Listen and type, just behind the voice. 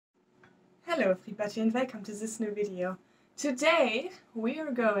Hello everybody and welcome to this new video. Today we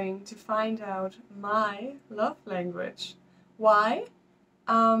are going to find out my love language. Why?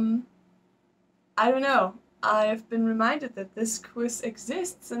 I don't know. I've been reminded that this quiz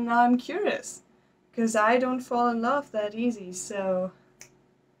exists and now I'm curious. Because I don't fall in love that easy, so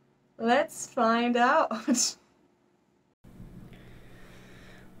let's find out.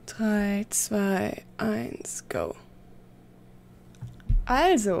 3, 2, 1, go.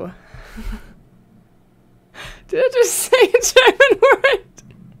 Also. Did I just say a German word?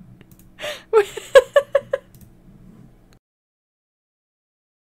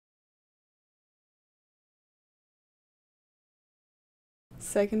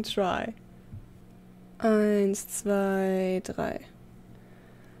 Second try. 1, 2, 3.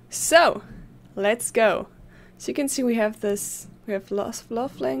 So, let's go. So you can see we have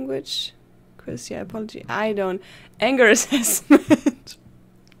love language. Chris, yeah, apology. I don't. Anger assessment.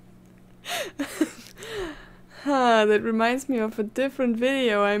 That reminds me of a different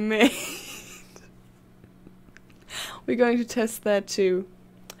video I made. We're going to test that too.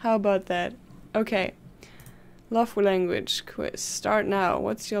 How about that? Okay. Love language quiz. Start now.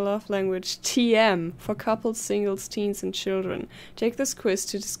 What's your love language? TM. For couples, singles, teens, and children. Take this quiz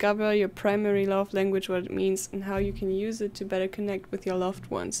to discover your primary love language, what it means, and how you can use it to better connect with your loved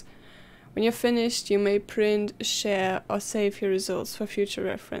ones. When you're finished, you may print, share, or save your results for future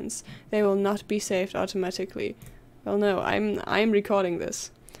reference. They will not be saved automatically. Well, no, I'm recording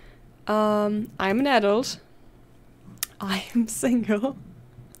this. I'm an adult. I am single.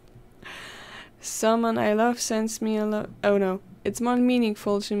 Someone I love sends me oh no. It's more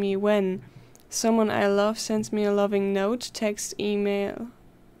meaningful to me when someone I love sends me a loving note, text, email,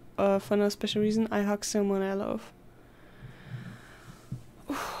 or for no special reason, I hug someone I love.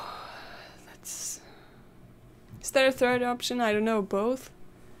 Is there a third option? I don't know, both.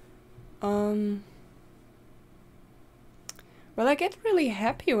 Well, I get really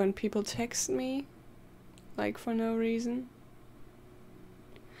happy when people text me, like for no reason.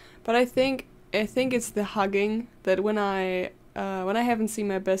 But I think it's the hugging, that when I haven't seen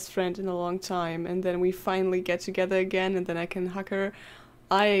my best friend in a long time and then we finally get together again and then I can hug her,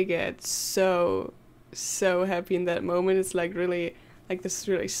 I get so happy in that moment. It's like really like this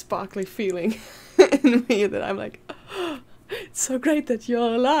really sparkly feeling in me that I'm like, oh, it's so great that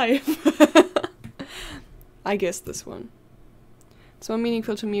you're alive. I guess this one. It's more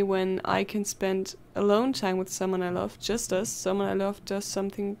meaningful to me when I can spend alone time with someone I love, just us. Someone I love does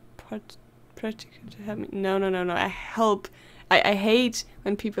something practical to help me. No. I hate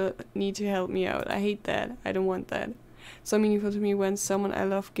when people need to help me out. I hate that. I don't want that. It's so meaningful to me when someone I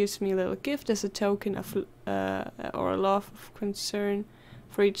love gives me a little gift as a token of or a love of concern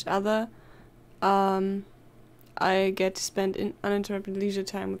for each other. I get to spend uninterrupted leisure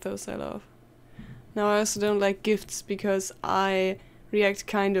time with those I love. Now I also don't like gifts because I react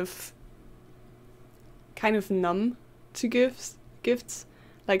kind of numb to gifts.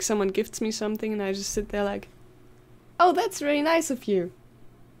 Like someone gifts me something and I just sit there like, oh, that's really nice of you.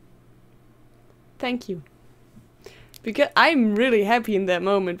 Thank you. Because I'm really happy in that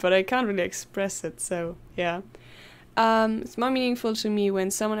moment, but I can't really express it, so yeah. It's more meaningful to me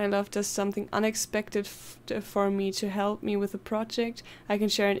when someone I love does something unexpected for me to help me with a project. I can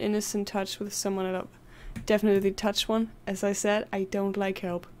share an innocent touch with someone I love. Definitely the touch one. As I said, I don't like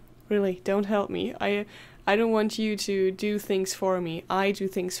help. Really, don't help me. I don't want you to do things for me. I do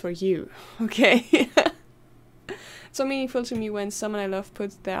things for you. Okay? It's so meaningful to me when someone I love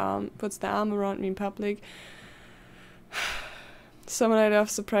puts their arm around me in public. Someone I love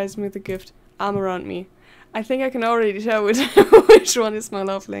surprised me with a gift. Arm around me. I think I can already tell which one is my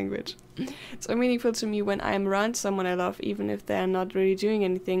love language. It's so meaningful to me when I am around someone I love, even if they are not really doing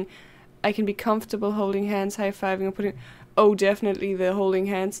anything. I can be comfortable holding hands, high-fiving, or putting... Oh, definitely the holding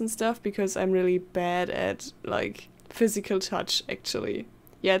hands and stuff, because I'm really bad at, like, physical touch, actually.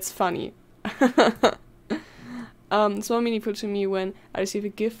 Yeah, it's funny. It's more meaningful to me when I receive a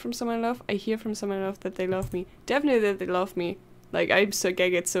gift from someone I love. I hear from someone I love that they love me. Definitely that they love me. Like, I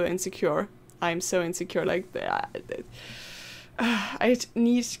get so insecure. I'm so insecure. Like, I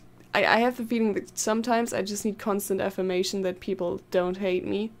have the feeling that sometimes I just need constant affirmation that people don't hate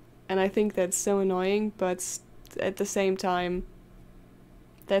me. And I think that's so annoying, but at the same time,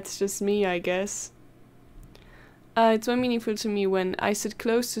 that's just me, I guess. It's more meaningful to me when I sit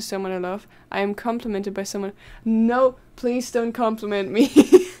close to someone I love. I am complimented by someone. No, please don't compliment me.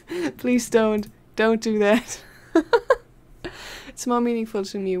 Please don't. Don't do that. It's more meaningful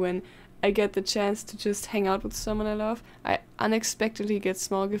to me when I get the chance to just hang out with someone I love. I unexpectedly get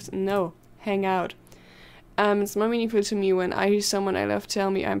small gifts. No, hang out. It's more meaningful to me when I hear someone I love tell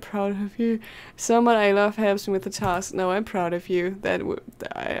me, I'm proud of you. Someone I love helps me with a task. No, I'm proud of you. That would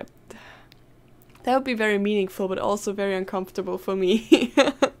be very meaningful, but also very uncomfortable for me.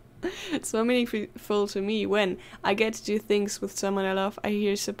 It's more meaningful to me when I get to do things with someone I love. I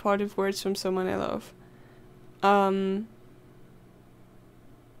hear supportive words from someone I love. I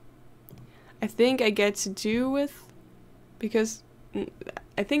think I get to do with, because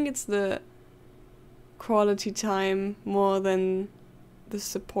I think it's the quality time more than the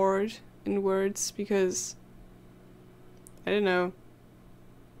support in words, because I don't know,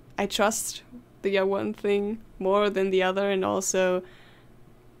 I trust the one thing more than the other, and also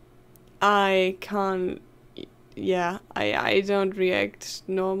I can't, I don't react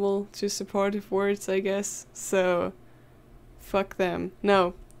normal to supportive words, I guess, so fuck them.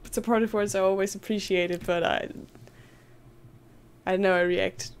 No, supportive words are always appreciated, but I know I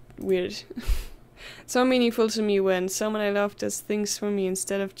react weird. It's so meaningful to me when someone I love does things for me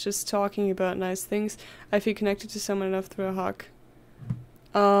instead of just talking about nice things. I feel connected to someone I love through a hug.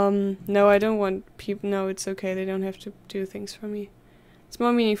 No, I don't want people. No, it's okay. They don't have to do things for me. It's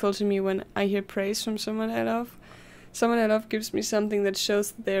more meaningful to me when I hear praise from someone I love. Someone I love gives me something that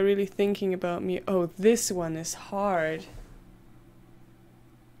shows that they're really thinking about me. Oh, this one is hard.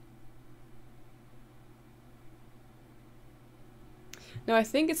 No, I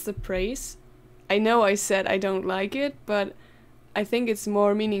think it's the praise. I know I said I don't like it, but I think it's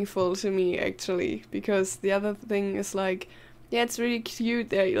more meaningful to me, actually, because the other thing is like, yeah, it's really cute,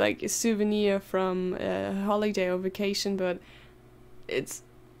 they're like a souvenir from a holiday or vacation, but it's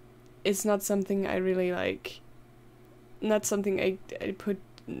not something I really like, not something I put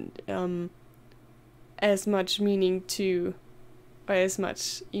as much meaning to, or as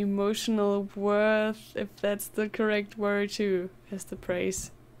much emotional worth, if that's the correct word, to as the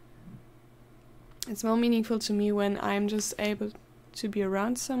praise. It's more meaningful to me when I'm just able to be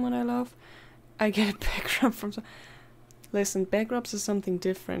around someone I love. I get a back rub from Listen, back rubs are something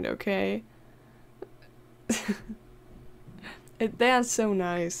different, okay? They are so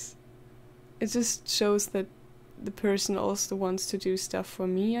nice. It just shows that the person also wants to do stuff for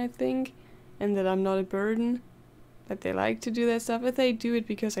me, I think, and that I'm not a burden. That they like to do that stuff. If they do it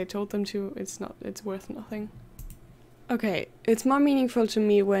because I told them to, it's worth nothing. Okay, it's more meaningful to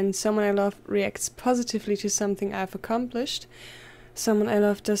me when someone I love reacts positively to something I've accomplished. Someone I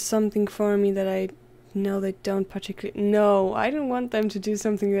love does something for me that I know they don't particularly... No, I don't want them to do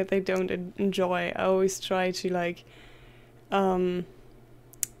something that they don't enjoy. I always try to, like... how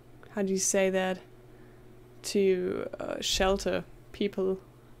do you say that? To shelter people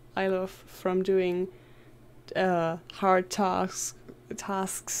I love from doing hard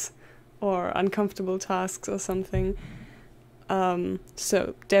tasks or uncomfortable tasks or something.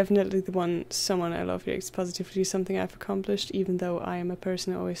 So definitely someone I love reacts positively to something I've accomplished, even though I am a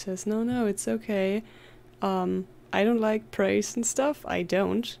person who always says, no, it's okay. I don't like praise and stuff. I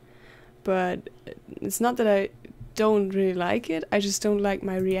don't. But it's not that I don't really like it, I just don't like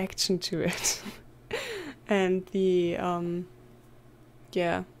my reaction to it. And the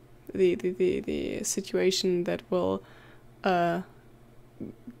situation that will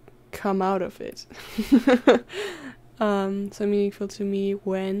come out of it. So meaningful to me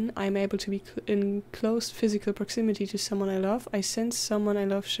when I'm able to be in close physical proximity to someone I love. I sense someone I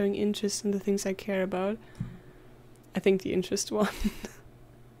love showing interest in the things I care about. I think the interest one.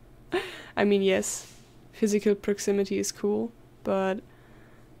 I mean, yes, physical proximity is cool, but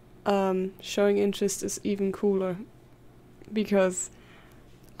showing interest is even cooler, because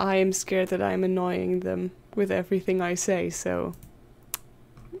I am scared that I'm annoying them with everything I say, so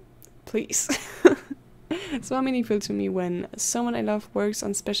please. It's more meaningful to me when someone I love works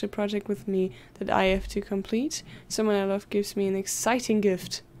on special project with me that I have to complete. Someone I love gives me an exciting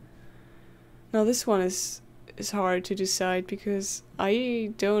gift. Now this one is hard to decide, because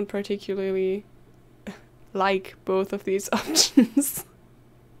I don't particularly like both of these options.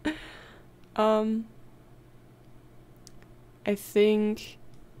 I think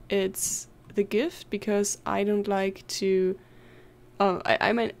it's the gift, because I don't like to...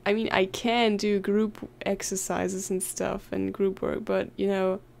 I mean, I can do group exercises and stuff and group work, but, you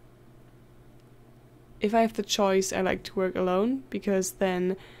know, if I have the choice, I like to work alone, because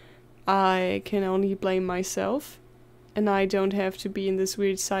then I can only blame myself, and I don't have to be in this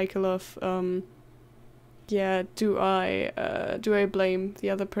weird cycle of, do I blame the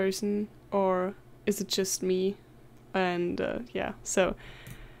other person, or is it just me? And, so...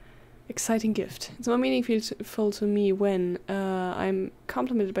 Exciting gift. It's more meaningful to me when I'm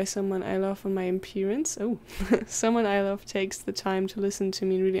complimented by someone I love on my appearance. Oh, someone I love takes the time to listen to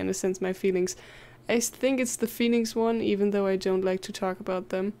me and really understands my feelings. I think it's the feelings one, even though I don't like to talk about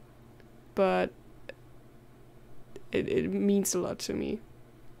them. But it means a lot to me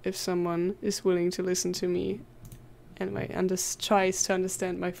if someone is willing to listen to me and tries to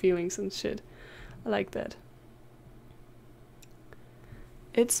understand my feelings and shit. I like that.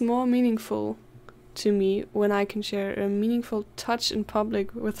 It's more meaningful to me when I can share a meaningful touch in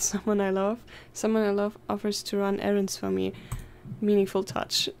public with someone I love. Someone I love offers to run errands for me. Meaningful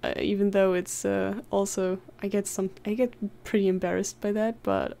touch, even though it's also I get pretty embarrassed by that,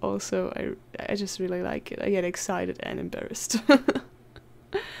 but also I just really like it. I get excited and embarrassed.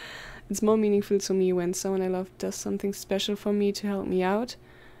 It's more meaningful to me when someone I love does something special for me to help me out.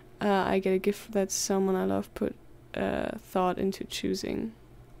 I get a gift that someone I love put thought into choosing.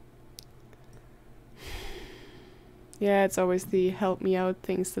 Yeah, it's always the help me out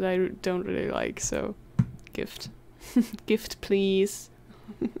things that I don't really like, so gift. Gift, please.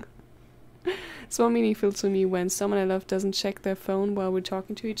 It's more meaningful to me when someone I love doesn't check their phone while we're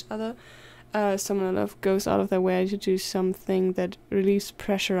talking to each other. Someone I love goes out of their way to do something that relieves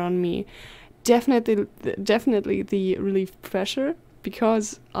pressure on me. Definitely the relief pressure,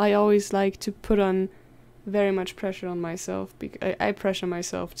 because I always like to put on very much pressure on myself. I pressure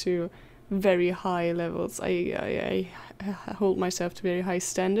myself to very high levels. I hold myself to very high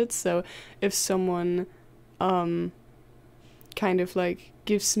standards. So if someone kind of like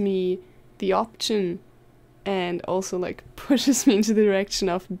gives me the option and also like pushes me into the direction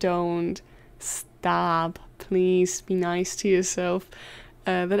of don't stop, please be nice to yourself,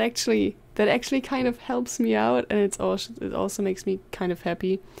 that actually kind of helps me out, and it also makes me kind of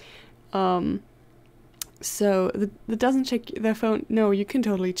happy. So that doesn't check their phone. No, you can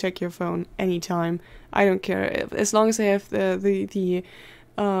totally check your phone anytime. I don't care, as long as I have the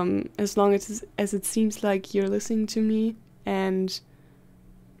as long as it seems like you're listening to me and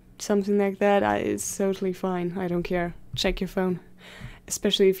something like that, it's totally fine. I don't care. Check your phone,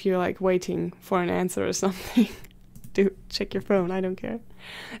 especially if you're like waiting for an answer or something. Do check your phone. I don't care.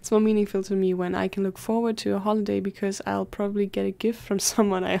 It's more meaningful to me when I can look forward to a holiday because I'll probably get a gift from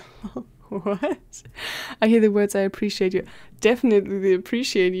someone I love. What? I hear the words I appreciate you. Definitely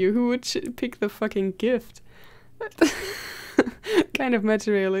appreciate you. Who would pick the fucking gift? Kind of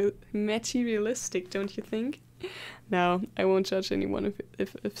materialistic, don't you think? No, I won't judge anyone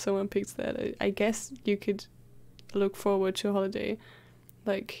if someone picks that. I guess you could look forward to a holiday,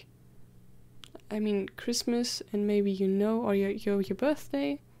 like, I mean, Christmas, and maybe or your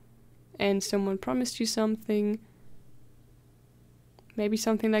birthday, and someone promised you something. Maybe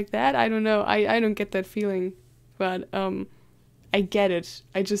something like that. I don't know. I don't get that feeling, but I get it.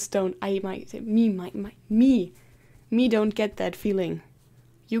 I just don't. Me don't get that feeling.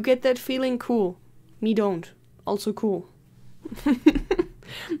 You get that feeling, cool. Me don't. Also cool.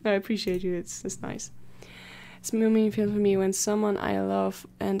 I appreciate you. It's nice. It's more meaningful for me when someone I love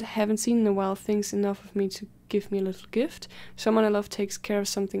and haven't seen in a while thinks enough of me to give me a little gift. Someone I love takes care of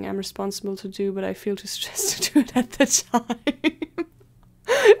something I'm responsible to do, but I feel too stressed to do it at the time.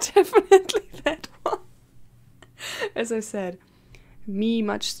 Definitely that one. As I said, me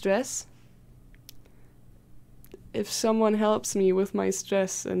much stress. If someone helps me with my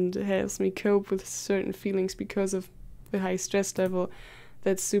stress and helps me cope with certain feelings because of the high stress level,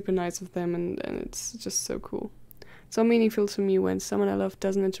 that's super nice of them, and it's just so cool. It's so meaningful to me when someone I love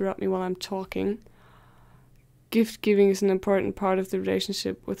doesn't interrupt me while I'm talking. Gift giving is an important part of the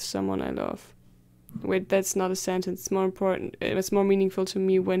relationship with someone I love. Wait, that's not a sentence. It's more important. It's more meaningful to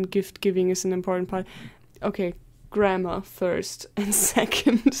me when gift giving is an important part. Okay, grammar first, and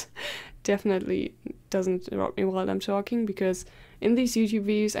second, definitely doesn't interrupt me while I'm talking, because in these YouTube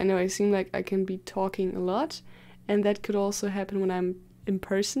videos I know I seem like I can be talking a lot, and that could also happen when I'm in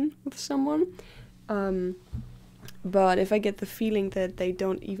person with someone. But if I get the feeling that they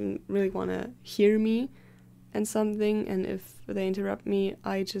don't even really want to hear me and something, and if they interrupt me,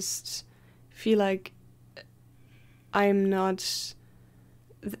 I just feel like I'm not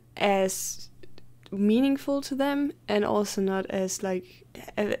as meaningful to them, and also not as like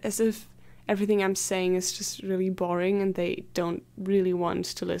as if everything I'm saying is just really boring and they don't really want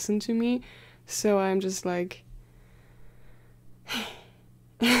to listen to me. So I'm just like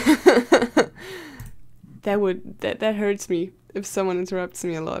that hurts me if someone interrupts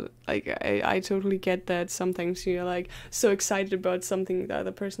me a lot. Like I totally get that. Sometimes you're like so excited about something the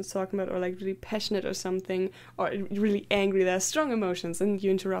other person's talking about, or like really passionate or something, or really angry. There are strong emotions and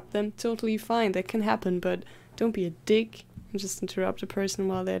you interrupt them. Totally fine, that can happen, but don't be a dick and just interrupt a person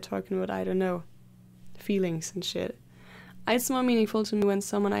while they're talking about, I don't know, feelings and shit. It's more meaningful to me when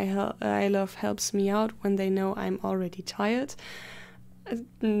someone I love helps me out when they know I'm already tired.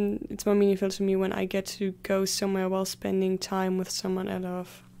 It's more meaningful to me when I get to go somewhere while spending time with someone I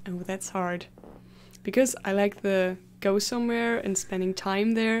love. Oh, that's hard. Because I like the go somewhere and spending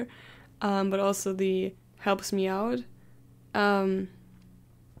time there, but also the helps me out when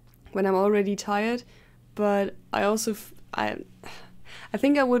I'm already tired. But I also, I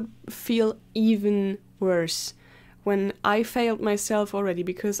think I would feel even worse when I failed myself already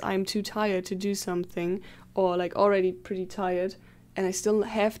because I'm too tired to do something, or like already pretty tired, and I still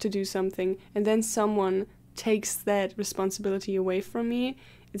have to do something, and then someone takes that responsibility away from me.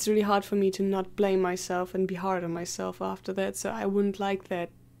 It's really hard for me to not blame myself and be hard on myself after that, so I wouldn't like that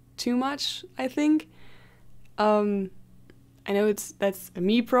too much, I think. I know that's a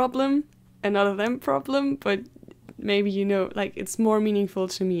me problem and not a them problem, but maybe like it's more meaningful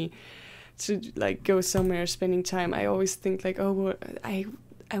to me to like go somewhere spending time. I always think like, oh, well, I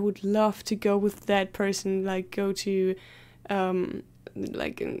would love to go with that person, like go to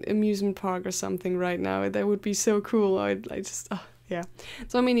like an amusement park or something right now. That would be so cool. Yeah.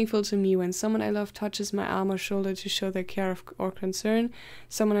 It's so meaningful to me when someone I love touches my arm or shoulder to show their care or concern.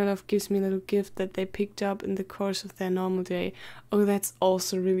 Someone I love gives me a little gift that they picked up in the course of their normal day. Oh, that's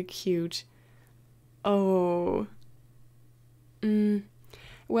also really cute. Oh.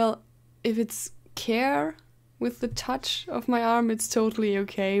 Well, if it's care with the touch of my arm, it's totally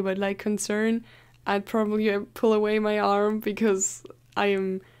okay. But like concern, I'd probably pull away my arm because I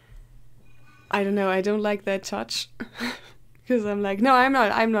don't know, I don't like that touch. Because I'm like, no,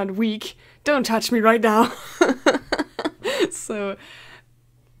 I'm not weak. Don't touch me right now. So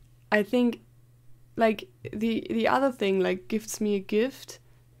I think like the other thing, like gifts me a gift,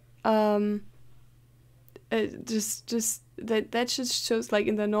 just that just shows, like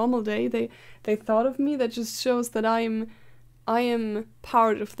in the normal day they thought of me. That just shows that I am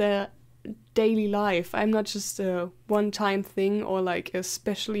part of their daily life. I'm not just a one-time thing or like a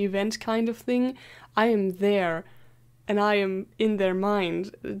special event kind of thing. I am there and I am in their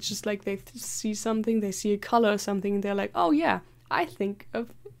mind. It's just like they see something, they see a color or something, and they're like, oh yeah, I think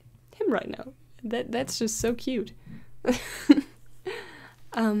of him right now. That's just so cute.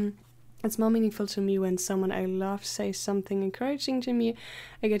 It's more meaningful to me when someone I love says something encouraging to me.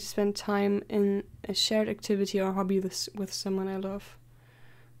 I get to spend time in a shared activity or hobby with someone I love.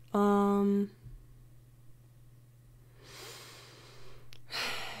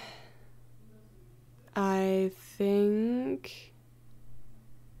 I think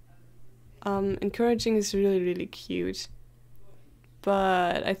encouraging is really, really cute.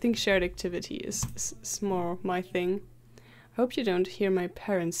 But I think shared activity is more my thing. I hope you don't hear my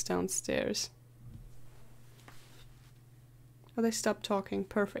parents downstairs. Oh, they stopped talking.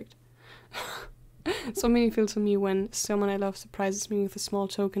 Perfect. It's so meaningful to me when someone I love surprises me with a small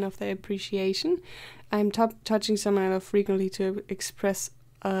token of their appreciation. I'm touching someone I love frequently to express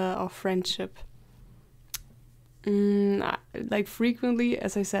our friendship. Like frequently,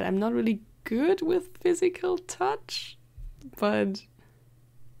 as I said, I'm not really good with physical touch, but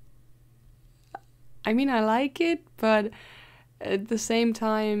I mean, I like it, but at the same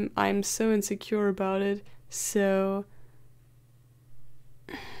time, I'm so insecure about it, so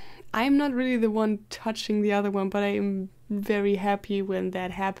I'm not really the one touching the other one, but I am very happy when that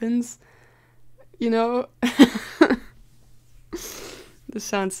happens, This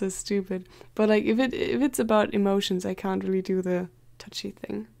sounds so stupid, but like if it's about emotions, I can't really do the touchy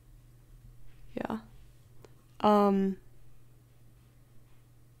thing. Yeah.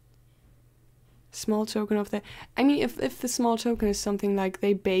 Small token of that. I mean, if the small token is something like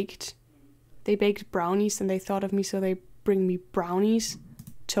they baked brownies and they thought of me, so they bring me brownies.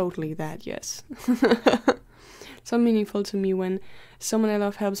 Totally that, yes. So meaningful to me when someone I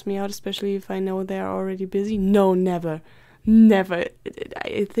love helps me out, especially if I know they're already busy. No, never.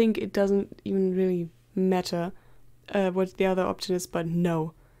 I think it doesn't even really matter what the other option is, but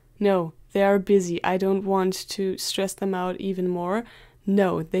no, they are busy. I don't want to stress them out even more.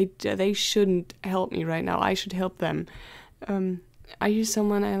 No, they shouldn't help me right now. I should help them. Are you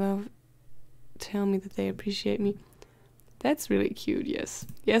someone I love? Tell me that they appreciate me. That's really cute, yes.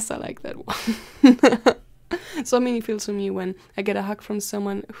 Yes, I like that one. So meaningful to me when I get a hug from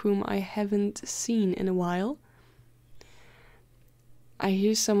someone whom I haven't seen in a while. I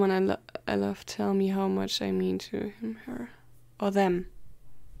hear someone I love tell me how much I mean to him, her, or them.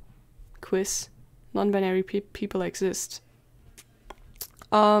 Quiz. Non-binary people exist.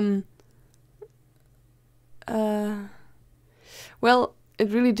 Well, it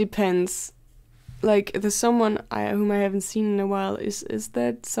really depends. Like, the someone whom I haven't seen in a while, is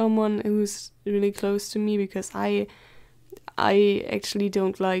that someone who's really close to me? Because I actually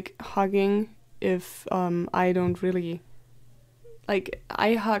don't like hugging if I don't really like,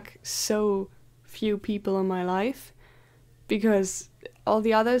 I hug so few people in my life because all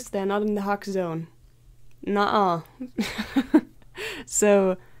the others, they're not in the hug zone. Nuh-uh.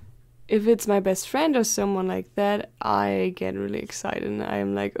 So if it's my best friend or someone like that, I get really excited and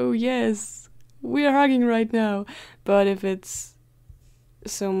I'm like, oh yes, we're hugging right now. But if it's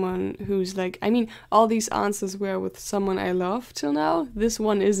someone who's like, I mean, all these answers were with someone I love till now. This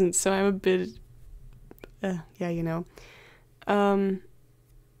one isn't, so I'm a bit, yeah, you know.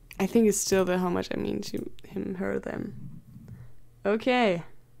 I think it's still how much I mean to him, her, them. Okay.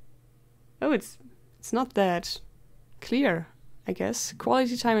 Oh, it's not that clear, I guess.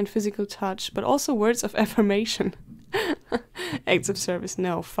 Quality time and physical touch, but also words of affirmation. Acts of service,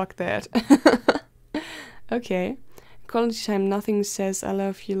 no, fuck that. Okay. Quality time, nothing says I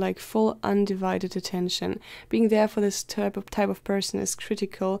love you like full undivided attention. Being there for this type of person is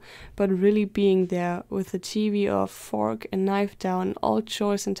critical, but really being there with the TV off, fork and knife down, all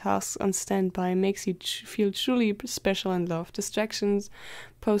chores and tasks on standby makes you feel truly special and loved. Distractions,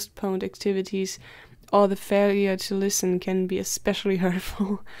 postponed activities, or the failure to listen can be especially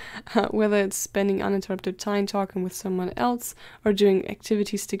hurtful. Whether it's spending uninterrupted time talking with someone else or doing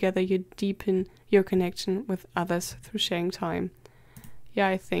activities together, you deepen your connection with others through sharing time. Yeah,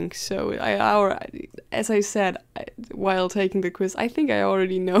 I think so. As I said while taking the quiz, I think I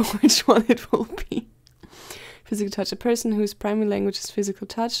already know which one it will be. Physical touch. A person whose primary language is physical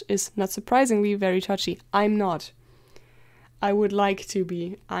touch is, not surprisingly, very touchy. I'm not. I would like to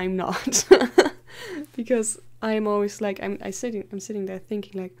be. I'm not. Because I'm always like, I'm sitting there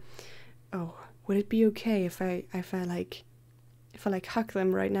thinking like, oh, would it be okay if I hug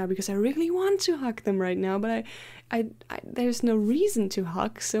them right now, because I really want to hug them right now, but I there's no reason to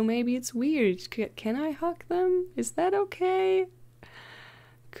hug, so maybe it's weird. Can I hug them? Is that okay?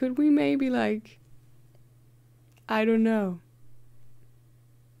 Could we maybe like, I don't know,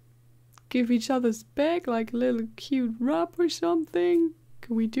 give each other's back like a little cute rub or something?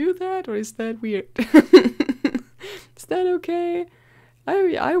 Can we do that, or is that weird? Is that okay?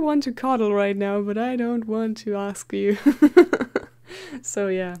 I want to cuddle right now, but I don't want to ask you. So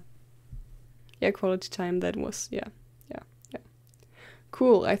yeah, quality time, that was, yeah.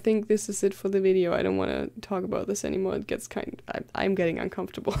 Cool, I think this is it for the video. I don't want to talk about this anymore. It gets I'm getting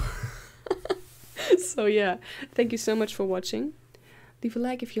uncomfortable. So yeah, thank you so much for watching. Leave a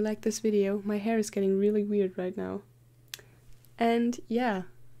like if you like this video. My hair is getting really weird right now. And yeah,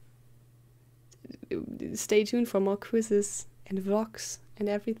 stay tuned for more quizzes and vlogs and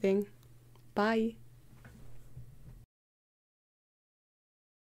everything. Bye!